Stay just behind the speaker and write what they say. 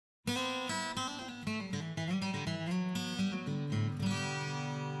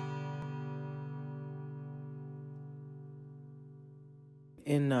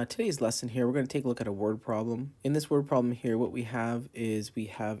In today's lesson here, we're going to take a look at a word problem. In this word problem here, what we have is we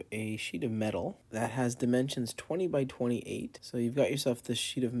have a sheet of metal that has dimensions 20 by 28. So you've got yourself this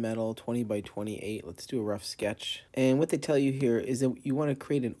sheet of metal, 20 by 28. Let's do a rough sketch. And what they tell you here is that you want to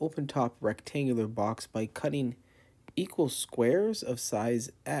create an open top rectangular box by cutting equal squares of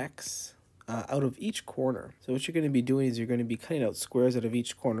size X out of each corner. So what you're going to be doing is you're going to be cutting out squares out of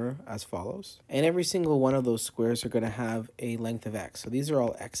each corner as follows. And every single one of those squares are going to have a length of X. So these are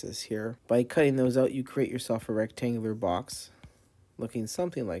all X's here. By cutting those out, you create yourself a rectangular box looking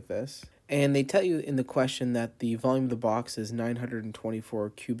something like this. And they tell you in the question that the volume of the box is 924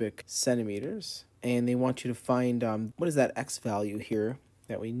 cubic centimeters. And they want you to find what is that X value here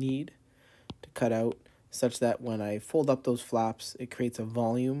that we need to cut out, such that when I fold up those flaps, it creates a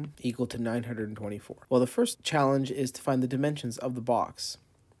volume equal to 924. Well, the first challenge is to find the dimensions of the box.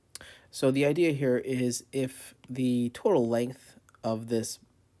 So the idea here is if the total length of this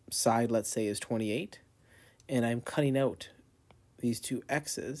side, let's say, is 28, and I'm cutting out these two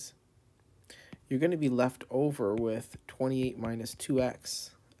x's, you're going to be left over with 28 minus 2x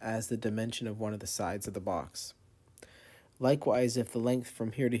as the dimension of one of the sides of the box. Likewise, if the length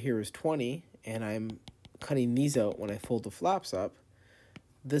from here to here is 20, and I'm cutting these out when I fold the flaps up,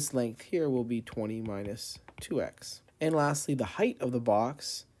 this length here will be 20 minus 2x. And lastly, the height of the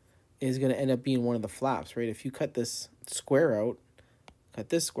box is going to end up being one of the flaps, right? If you cut this square out, cut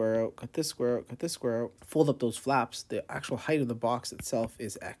this square out, cut this square out, cut this square out, fold up those flaps, the actual height of the box itself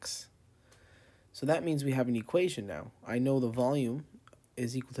is x. So that means we have an equation now. I know the volume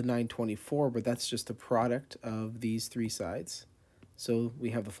is equal to 924, but that's just the product of these three sides. So we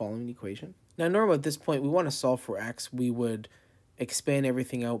have the following equation. Now, normally at this point, we want to solve for x. We would expand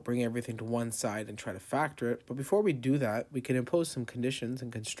everything out, bring everything to one side, and try to factor it. But before we do that, we can impose some conditions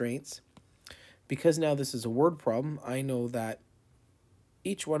and constraints. Because now this is a word problem, I know that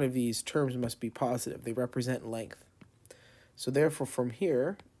each one of these terms must be positive. They represent length. So therefore, from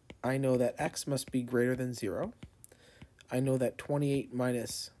here, I know that x must be greater than 0. I know that 28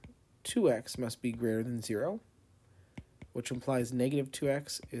 minus 2x must be greater than 0. Which implies negative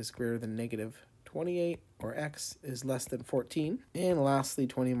 2x is greater than negative 28, or x is less than 14. And lastly,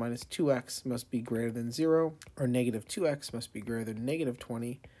 20 minus 2x must be greater than 0, or negative 2x must be greater than negative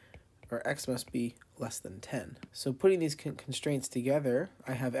 20, or x must be less than 10. So putting these constraints together,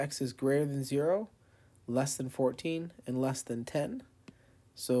 I have x is greater than 0, less than 14, and less than 10.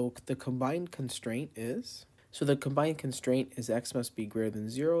 So the combined constraint is x must be greater than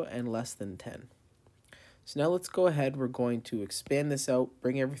 0 and less than 10. So now let's go ahead, we're going to expand this out,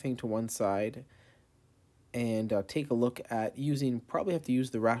 bring everything to one side, and take a look at probably have to use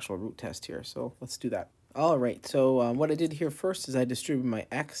the rational root test here, so let's do that. All right, so what I did here first is I distributed my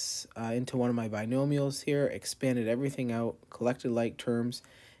x into one of my binomials here, expanded everything out, collected like terms,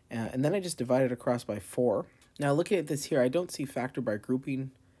 and then I just divided across by 4. Now looking at this here, I don't see factor by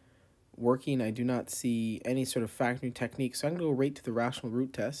grouping working. I do not see any sort of factoring technique, so I'm going to go right to the rational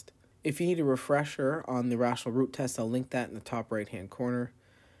root test. If you need a refresher on the rational root test, I'll link that in the top right-hand corner.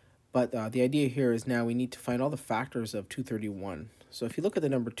 But the idea here is now we need to find all the factors of 231. So if you look at the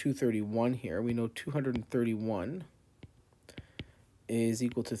number 231 here, we know 231 is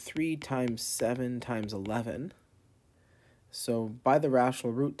equal to 3 times 7 times 11. So by the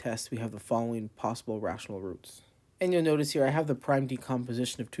rational root test, we have the following possible rational roots. And you'll notice here I have the prime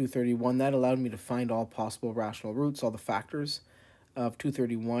decomposition of 231. That allowed me to find all possible rational roots, all the factors of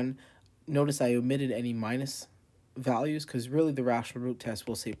 231. Notice I omitted any minus values because really the rational root test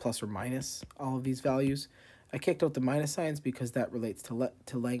will say plus or minus all of these values. I kicked out the minus signs because that relates to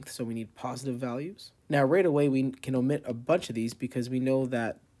length, so we need positive values. Now right away we can omit a bunch of these because we know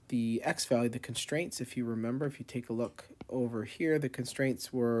that the x value, the constraints, if you remember, if you take a look over here, the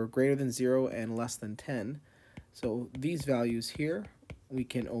constraints were greater than 0 and less than 10. So these values here we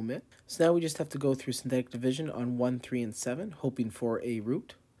can omit. So now we just have to go through synthetic division on 1, 3, and 7, hoping for a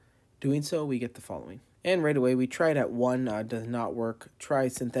root. Doing so, we get the following. And right away, we tried at 1, does not work. Try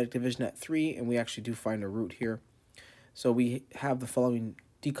synthetic division at 3, and we actually do find a root here. So we have the following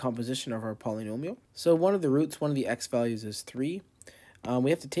decomposition of our polynomial. So one of the roots, one of the x values is 3. We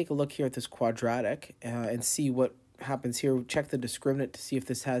have to take a look here at this quadratic and see what happens here. Check the discriminant to see if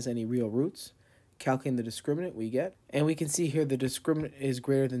this has any real roots. Calculating the discriminant we get, and we can see here the discriminant is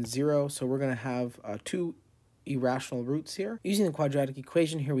greater than 0, so we're going to have 2 irrational roots here. Using the quadratic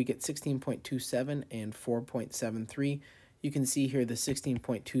equation here, we get 16.27 and 4.73. You can see here the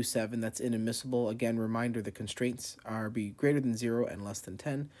 16.27, that's inadmissible. Again, reminder, the constraints are be greater than 0 and less than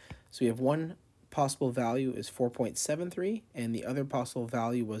 10. So we have one possible value is 4.73, and the other possible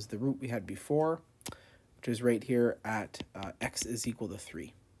value was the root we had before. which is right here at x is equal to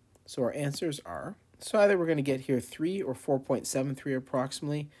 3. So our answers are, so either we're going to get here 3 or 4.73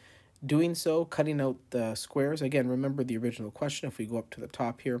 approximately. Doing so, cutting out the squares, again, remember the original question, if we go up to the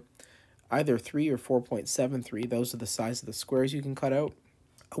top here, either 3 or 4.73, those are the size of the squares you can cut out,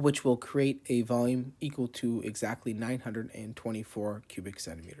 which will create a volume equal to exactly 924 cubic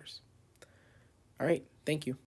centimeters. All right, thank you.